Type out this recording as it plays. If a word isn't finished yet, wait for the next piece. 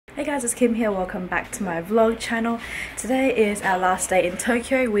Hey guys, it's Kim here. Welcome back to my vlog channel. Today is our last day in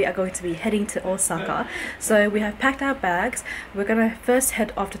Tokyo. We are going to be heading to Osaka. So we have packed our bags. We're gonna first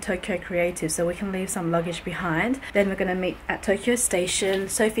head off to Tokyo Creative so we can leave some luggage behind. Then we're gonna meet at Tokyo Station.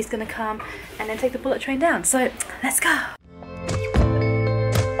 Sophie's gonna come and then take the bullet train down. So let's go!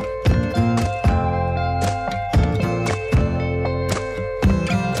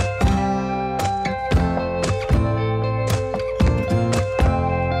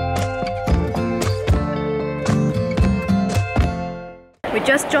 We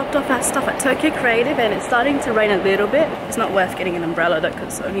just dropped off our stuff at Tokyo Creative and it's starting to rain a little bit. It's not worth getting an umbrella though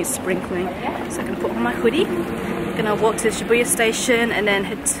because it's only sprinkling. So I'm gonna put on my hoodie. I'm gonna walk to the Shibuya station and then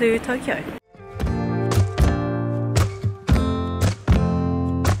head to Tokyo.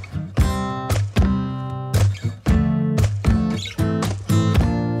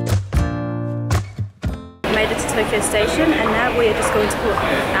 Made it to Tokyo Station and now we are just going to put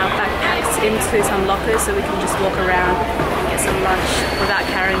our backpacks into some lockers so we can just walk around and get some lunch without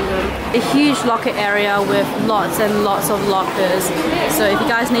carrying them. A huge locker area with lots and lots of lockers. So if you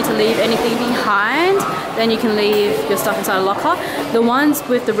guys need to leave anything behind, then you can leave your stuff inside a locker. The ones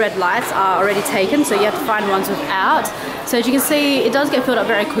with the red lights are already taken, so you have to find ones without. So as you can see, it does get filled up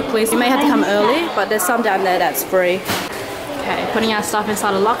very quickly. So you may have to come early, but there's some down there that's free. Okay, putting our stuff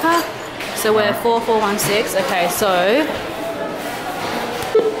inside a locker. So we're 4416. Okay, so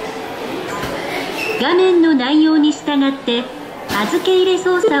画面の内容に従って預け入れ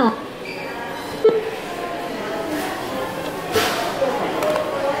操作を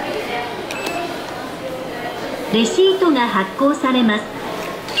レシートが発行されます。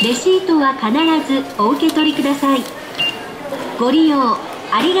レシートは必ずお受け取りください。ご利用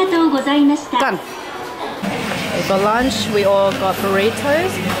ありがとうございました。 Done. For lunch, we all got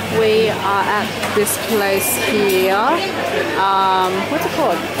burritos. We are at this place here. What's it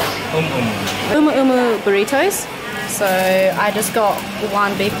called? Umu burritos. So I just got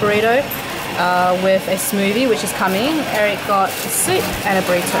one beef burrito with a smoothie, which is coming. Eric got a soup and a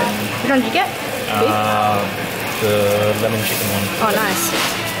burrito. Which one did you get? Beef? The lemon chicken one. Oh, nice.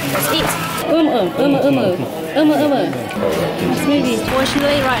 Let's eat. Smoothie.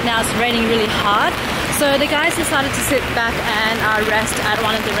 Fortunately, right now it's raining really hard. So the guys decided to sit back and rest at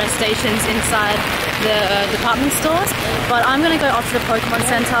one of the rest stations inside the department stores. But I'm going to go off to the Pokemon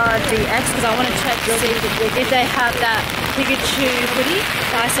Center DX because I want to check to see if they have that Pikachu hoodie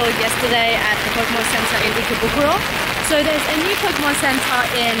that I saw yesterday at the Pokemon Center in Ikebukuro. So there's a new Pokemon Center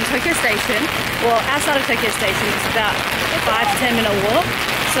in Tokyo Station. Well, outside of Tokyo Station, it's about a 5 to 10 minute walk.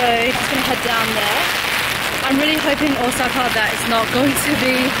 So just going to head down there. I'm really hoping Osaka that it's not going to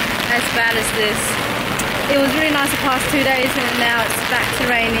be as bad as this. It was really nice the past 2 days and now it's back to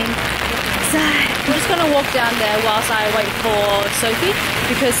raining. So we're just gonna walk down there whilst I wait for Sophie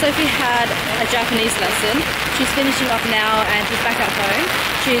because Sophie had a Japanese lesson. She's finishing up now and she's back at home.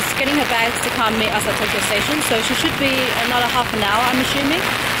 She's getting her bags to come meet us at Tokyo Station, so she should be another half an hour, I'm assuming.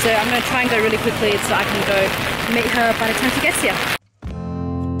 So I'm gonna try and go really quickly so I can go meet her by the time she gets here.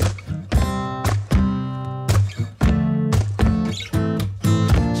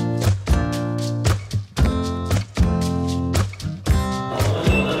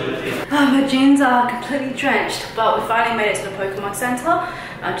 My jeans are completely drenched, but we finally made it to the Pokemon Center.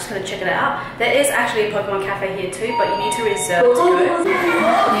 I'm just gonna check it out. There is actually a Pokemon Cafe here too, but you need to reserve to go.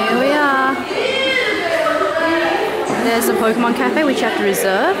 Here we are. There's the Pokemon Cafe, which you have to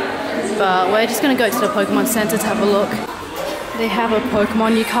reserve. But we're just gonna go to the Pokemon Center to have a look. They have a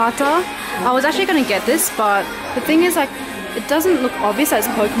Pokemon Yukata. I was actually gonna get this, but the thing is, like, it doesn't look obvious that it's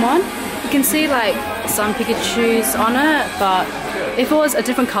Pokemon. You can see like some Pikachus on it, but if it was a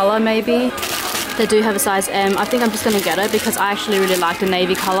different color, maybe. They do have a size M. I think I'm just gonna get it because I actually really like the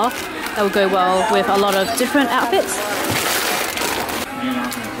navy color. That would go well with a lot of different outfits.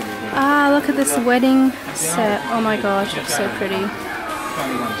 Ah, look at this wedding set. Oh my gosh, it's so pretty.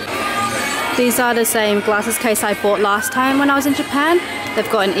 These are the same glasses case I bought last time when I was in Japan. They've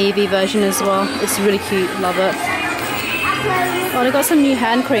got an Eevee version as well. It's really cute, love it. Oh, they got some new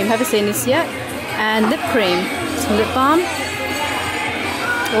hand cream. Haven't seen this yet. And lip cream, some lip balm.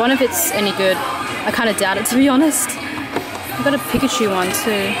 I wonder if it's any good. I kind of doubt it, to be honest. I've got a Pikachu one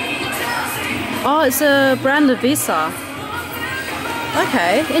too. Oh, it's a brand Lavisa.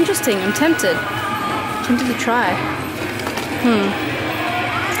 Okay, interesting. I'm tempted. Tempted to try.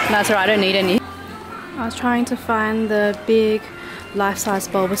 That's alright, I don't need any. I was trying to find the big life-size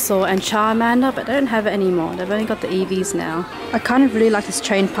Bulbasaur and Charmander, but they don't have it anymore. They've only got the Eevees now. I kind of really like this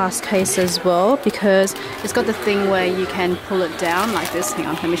Chain Pass case as well because it's got the thing where you can pull it down like this. Hang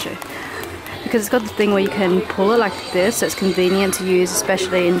on, let me show you. You because it's got the thing where you can pull it like this, so it's convenient to use,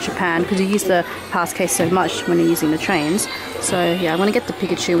 especially in Japan, because you use the pass case so much when you're using the trains. So yeah, I'm gonna get the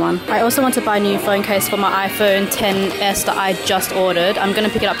Pikachu one. I also want to buy a new phone case for my iPhone XS that I just ordered. I'm gonna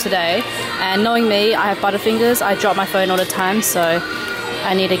pick it up today, and knowing me, I have butterfingers. I drop my phone all the time, so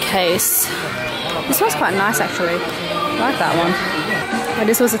I need a case. This one's quite nice actually. I like that one.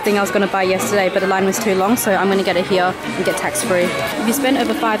 This was the thing I was going to buy yesterday, but the line was too long, so I'm going to get it here and get tax-free. If you spend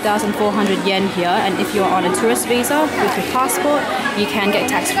over 5,400 yen here, and if you're on a tourist visa with your passport, you can get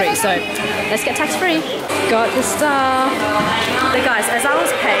tax-free. So let's get tax-free. Got the stuff. But guys, as I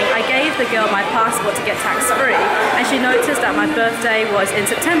was paying, I gave the girl my passport to get tax-free, and she noticed that my birthday was in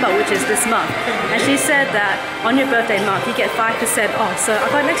September, which is this month. And she said that on your birthday month, you get 5% off. So I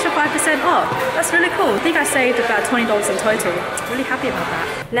got an extra 5% off. That's really cool. I think I saved about $20 in total. Really happy about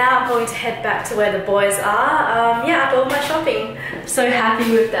that. Now I'm going to head back to where the boys are. Yeah, after all my shopping. So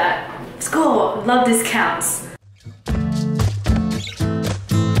happy with that. Let's go. Love discounts.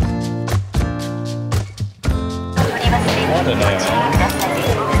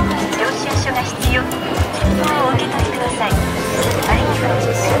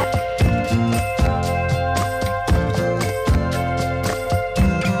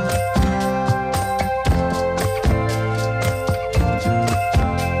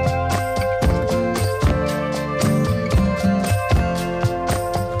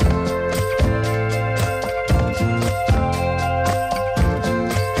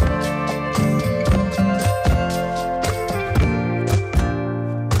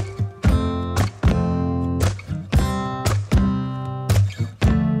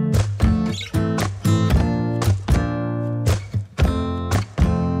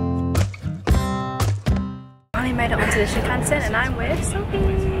 Made it onto the Shinkansen, and I'm with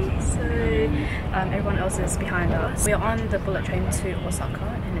Sophie. So everyone else is behind us. We're on the bullet train to Osaka,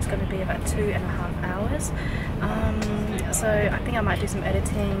 and it's going to be about 2.5 hours. So I think I might do some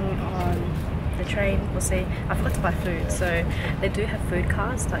editing on the train. We'll see. I forgot to buy food, so they do have food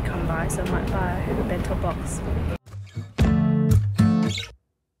carts that come by, so I might buy a bento box.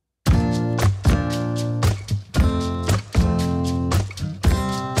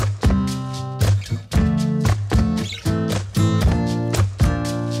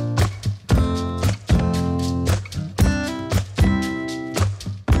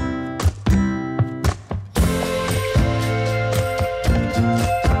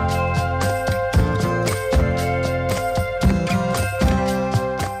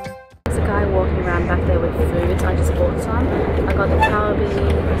 Back there with foods. I just bought some. I got the Kawabi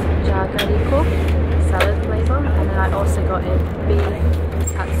Jagariko salad flavor, and then I also got a beef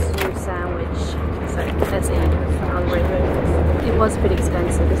katsu sandwich. So let's eat. I'm hungry. It was pretty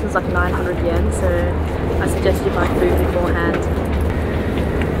expensive. This was like 900 yen, so I suggest you buy food beforehand.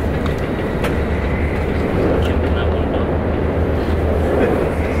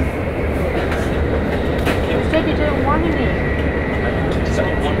 You said you didn't want any. Just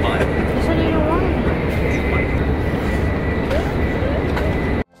one bite. You said you didn't want any.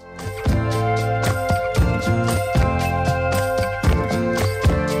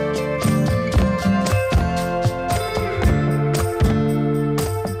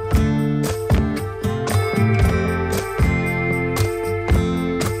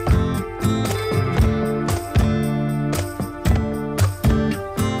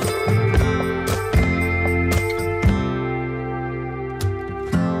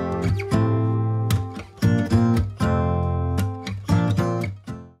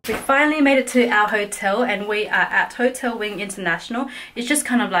 We finally made it to our hotel, and we are at Hotel Wing International. It's just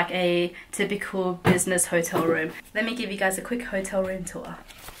kind of like a typical business hotel room. Let me give you guys a quick hotel room tour.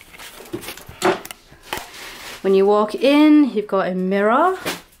 When you walk in, you've got a mirror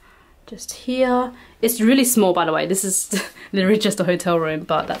just here. It's really small, by the way. This is literally just a hotel room,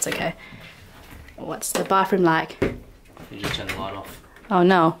 but that's okay. What's the bathroom like? You just turn the light off. Oh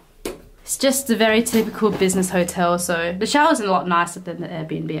no. It's just a very typical business hotel, so the shower's a lot nicer than the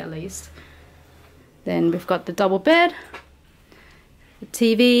Airbnb at least. Then we've got the double bed, the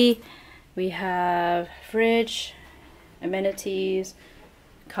TV, we have fridge, amenities,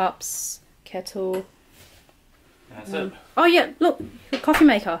 cups, kettle. That's it. Oh yeah, look, the coffee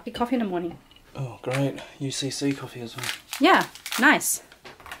maker. Get coffee in the morning. Oh great, UCC coffee as well. Yeah, nice.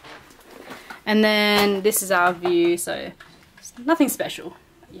 And then this is our view, so it's nothing special.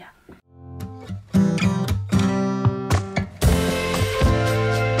 Yeah.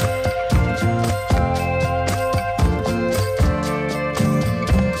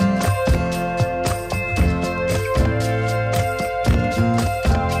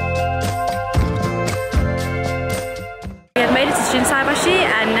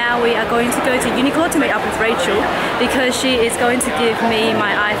 And now now we are going to go to Uniqlo to meet up with Rachel because she is going to give me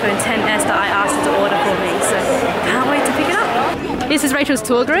my iPhone XS that I asked her to order for me. So can't wait to pick it up. This is Rachel's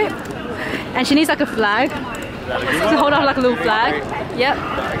tour group and she needs like a flag. To hold up like a little flag. Yep.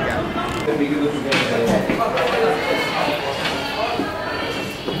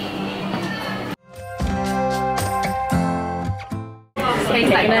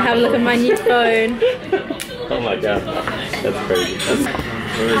 I'm gonna have a look at my new phone. Oh my god, that's crazy.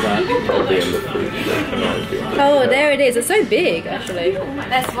 Where is that? Probably in the fridge. Oh, there it is. It's so big, actually.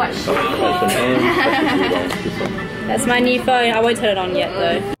 That's what. That's my new phone. I won't turn it on yet,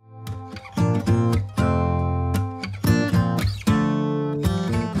 though.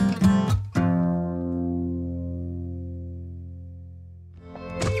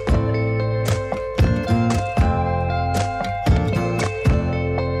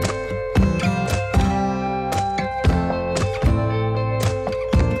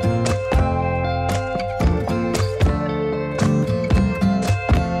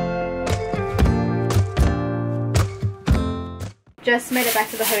 Just made it back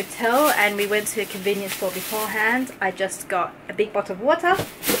to the hotel and we went to a convenience store beforehand. I just got a big bottle of water.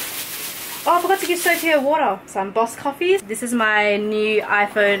 Oh, I forgot to give Sophia water. Some Boss coffees. This is my new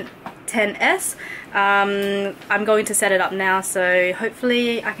iPhone XS. I'm going to set it up now, so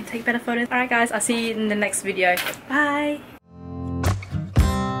hopefully I can take better photos. Alright guys, I'll see you in the next video. Bye!